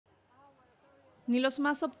Ni los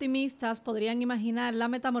más optimistas podrían imaginar la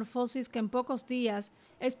metamorfosis que en pocos días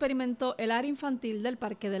experimentó el área infantil del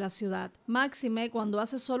parque de la ciudad. Máxime cuando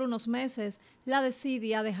hace solo unos meses la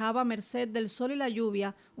desidia dejaba a merced del sol y la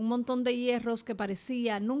lluvia un montón de hierros que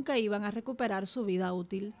parecía nunca iban a recuperar su vida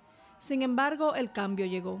útil. Sin embargo, el cambio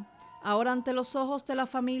llegó. Ahora ante los ojos de la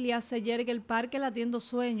familia se yergue el Parque Latiendo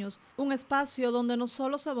Sueños, un espacio donde no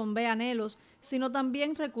solo se bombea anhelos, sino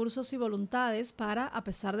también recursos y voluntades para, a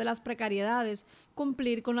pesar de las precariedades,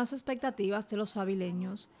 cumplir con las expectativas de los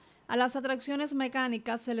avileños. A las atracciones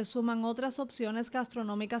mecánicas se le suman otras opciones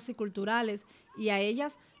gastronómicas y culturales, y a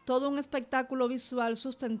ellas todo un espectáculo visual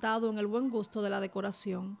sustentado en el buen gusto de la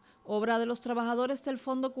decoración, obra de los trabajadores del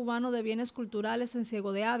Fondo Cubano de Bienes Culturales en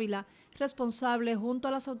Ciego de Ávila, responsable junto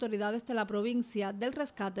a las autoridades de la provincia del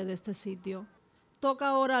rescate de este sitio. Toca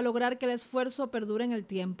ahora lograr que el esfuerzo perdure en el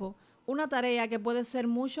tiempo, una tarea que puede ser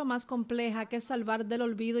mucho más compleja que salvar del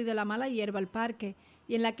olvido y de la mala hierba el parque,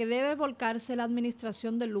 y en la que debe volcarse la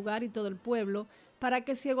administración del lugar y todo el pueblo para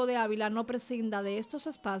que Ciego de Ávila no prescinda de estos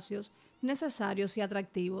espacios necesarios y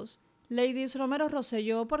atractivos. Leidis Romero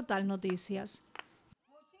Rosselló, Portal Noticias.